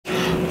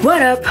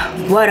What up,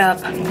 what up,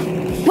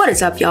 what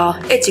is up, y'all?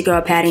 It's your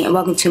girl Patty and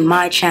welcome to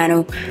my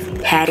channel,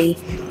 Patty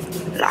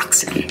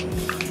Locs.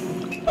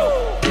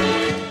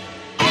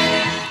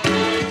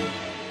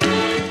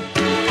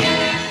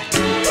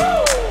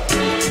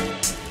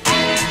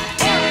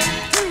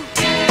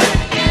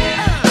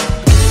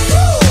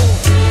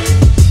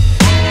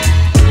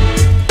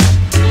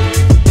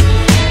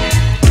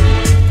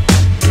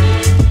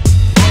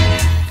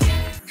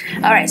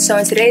 Alright, so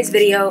in today's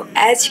video,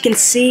 as you can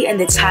see in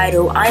the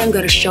title, I am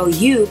going to show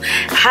you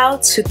how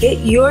to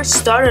get your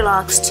starter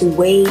locks to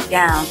way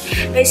down.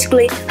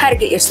 Basically, how to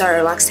get your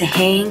starter locks to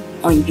hang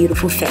on your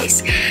beautiful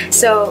face.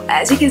 So,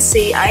 as you can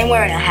see, I am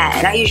wearing a hat,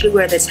 and I usually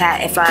wear this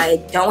hat if I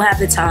don't have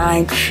the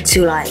time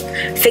to like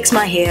fix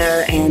my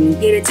hair and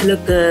get it to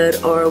look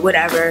good or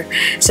whatever.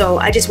 So,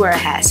 I just wear a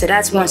hat. So,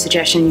 that's one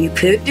suggestion you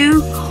could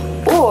do.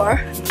 Or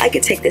I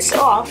could take this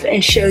off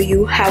and show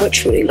you how it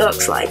truly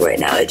looks like right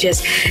now. It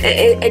just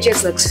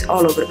looks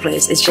all over the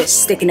place. It's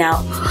just sticking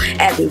out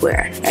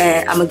everywhere.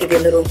 And I'm gonna give you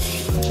a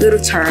little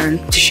turn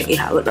to show you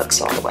how it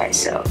looks all the way.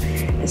 So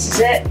this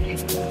is it.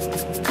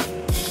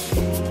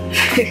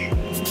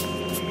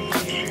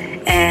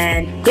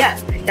 And yeah,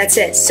 that's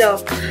it.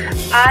 So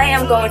I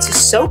am going to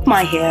soak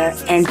my hair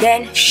and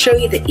then show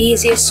you the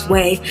easiest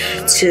way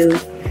to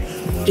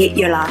get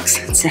your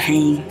locks to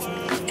hang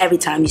every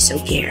time you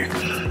soak your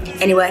hair.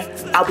 Anyway,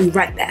 I'll be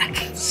right back.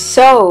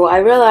 So, I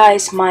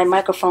realized my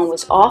microphone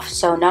was off,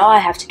 so now I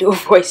have to do a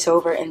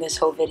voiceover in this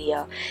whole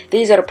video.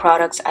 These are the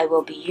products I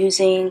will be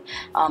using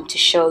to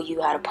show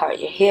you how to part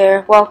your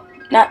hair. Well,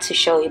 not to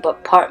show you,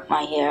 but part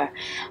my hair.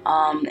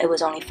 It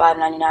was only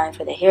 $5.99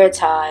 for the hair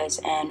ties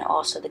and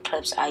also the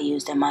clips I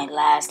used in my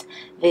last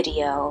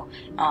video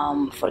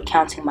for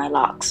counting my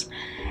locks.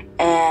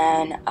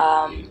 And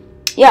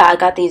yeah, I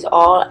got these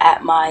all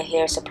at my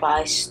hair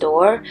supply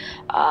store.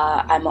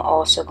 I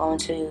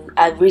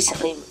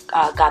recently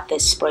got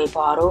this spray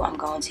bottle. I'm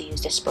going to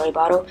use this spray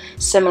bottle,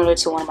 similar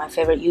to one of my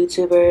favorite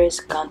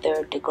YouTubers,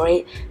 Gunther the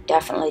Great.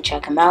 Definitely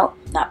check him out.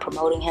 Not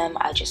promoting him,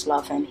 I just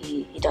love him.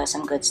 He does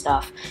some good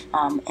stuff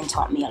and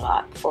taught me a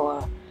lot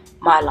for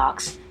my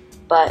locks.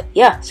 But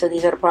yeah, so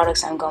these are the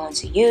products I'm going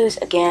to use.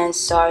 Again,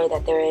 sorry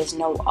that there is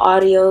no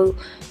audio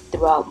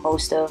throughout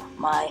most of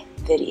my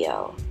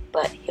video,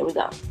 but here we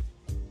go.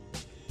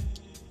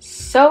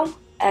 So,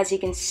 as you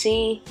can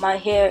see, my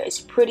hair is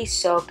pretty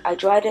soaked. I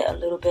dried it a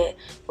little bit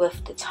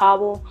with the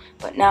towel,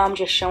 but now I'm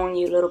just showing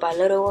you little by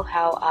little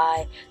how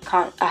I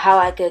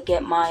could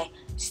get my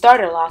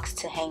starter locks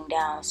to hang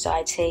down. So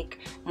I take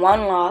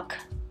one lock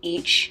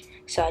each.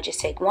 So I just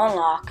take one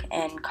lock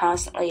and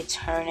constantly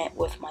turn it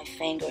with my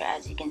finger,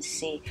 as you can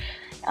see.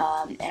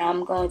 And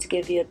I'm going to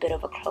give you a bit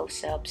of a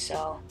close-up,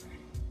 so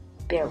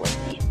bear with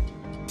me.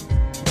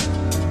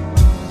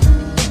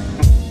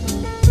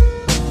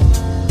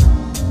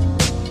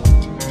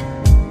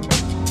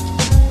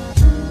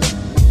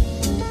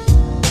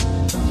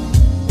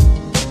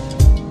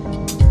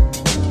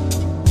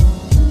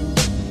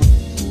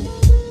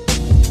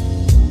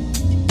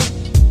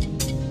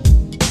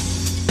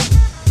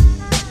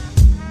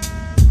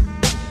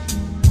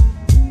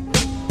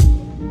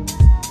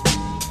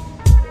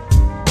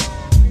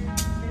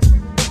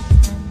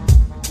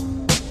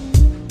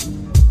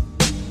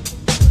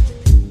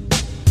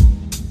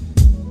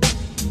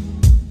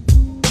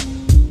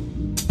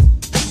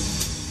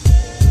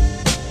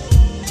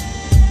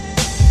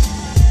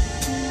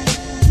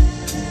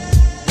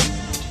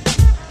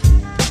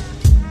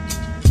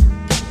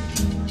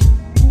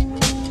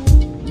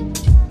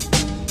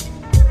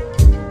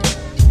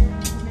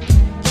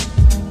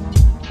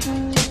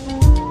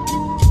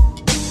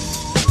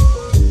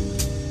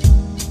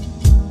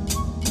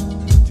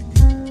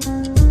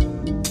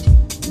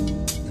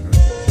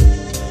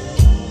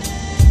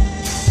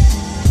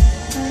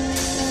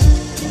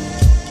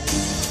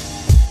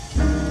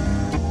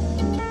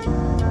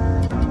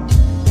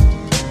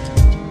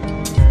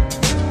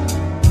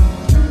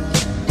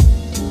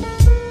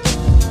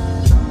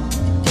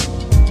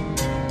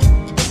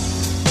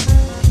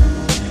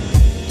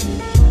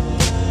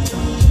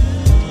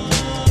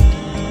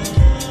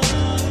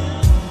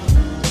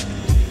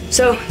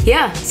 So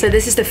yeah, so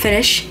this is the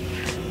finished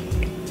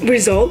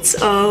results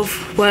of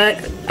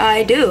what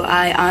I do.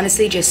 I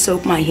honestly just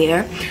soak my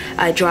hair.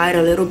 I dry it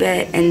a little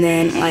bit and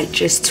then like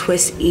just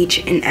twist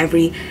each and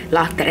every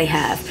lock that I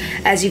have.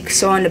 As you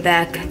saw in the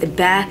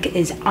back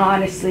is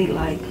honestly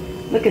like,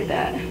 look at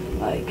that.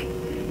 Like,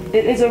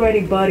 it is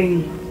already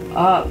budding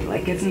up.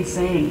 Like, it's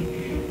insane.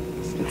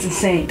 It's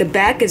insane. The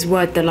back is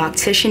what the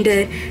loctician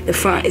did. The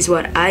front is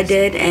what I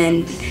did,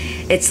 and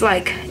it's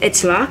like,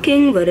 it's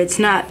locking, but it's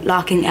not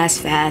locking as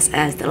fast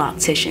as the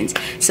loctician's.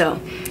 So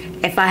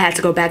if I had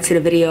to go back to the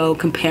video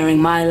comparing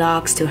my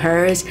locks to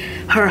hers,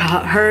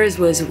 hers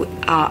was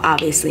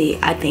obviously,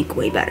 I think,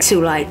 way better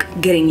to like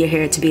getting your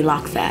hair to be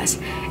locked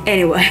fast.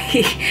 Anyway,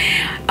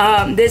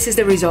 this is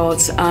the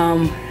results.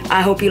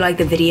 I hope you like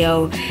the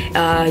video.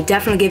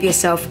 Definitely give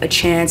yourself a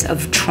chance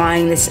of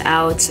trying this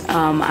out.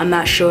 I'm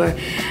not sure,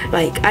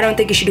 like, I don't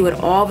think you should do it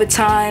all the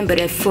time, but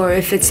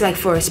if it's like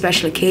for a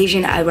special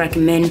occasion, I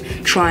recommend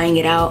trying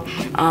it out.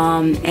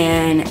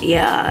 And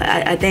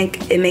yeah, I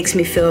think it makes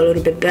me feel a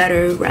little bit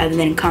better rather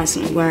than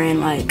constantly wearing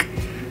like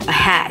a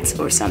hat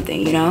or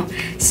something, you know?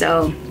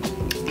 So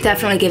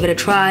definitely give it a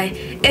try.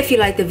 If you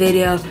like the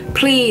video,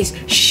 please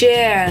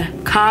share,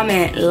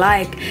 comment,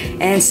 like,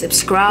 and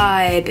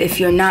subscribe if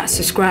you're not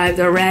subscribed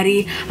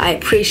already. I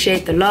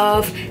appreciate the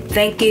love.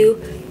 Thank you.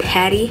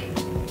 Patty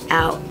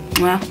out.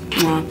 Mwah,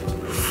 mwah.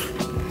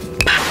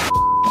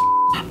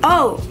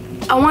 Oh,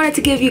 I wanted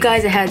to give you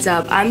guys a heads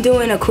up. I'm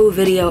doing a cool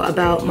video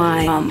about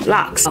my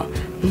locks.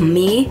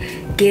 Me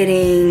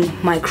getting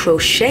my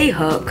crochet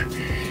hook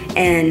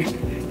and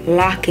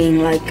locking,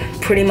 like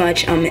pretty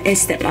much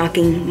instant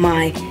locking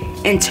my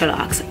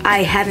interlocks.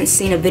 I haven't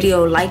seen a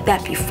video like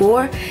that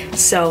before,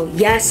 so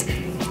yes,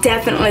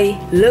 definitely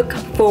look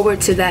forward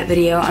to that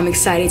video. I'm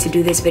excited to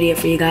do this video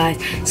for you guys.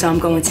 So I'm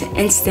going to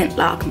instant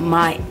lock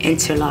my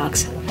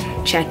interlocks.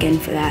 Check in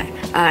for that.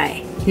 All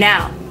right,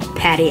 now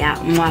Patty out.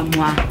 Mwah,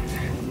 mwah.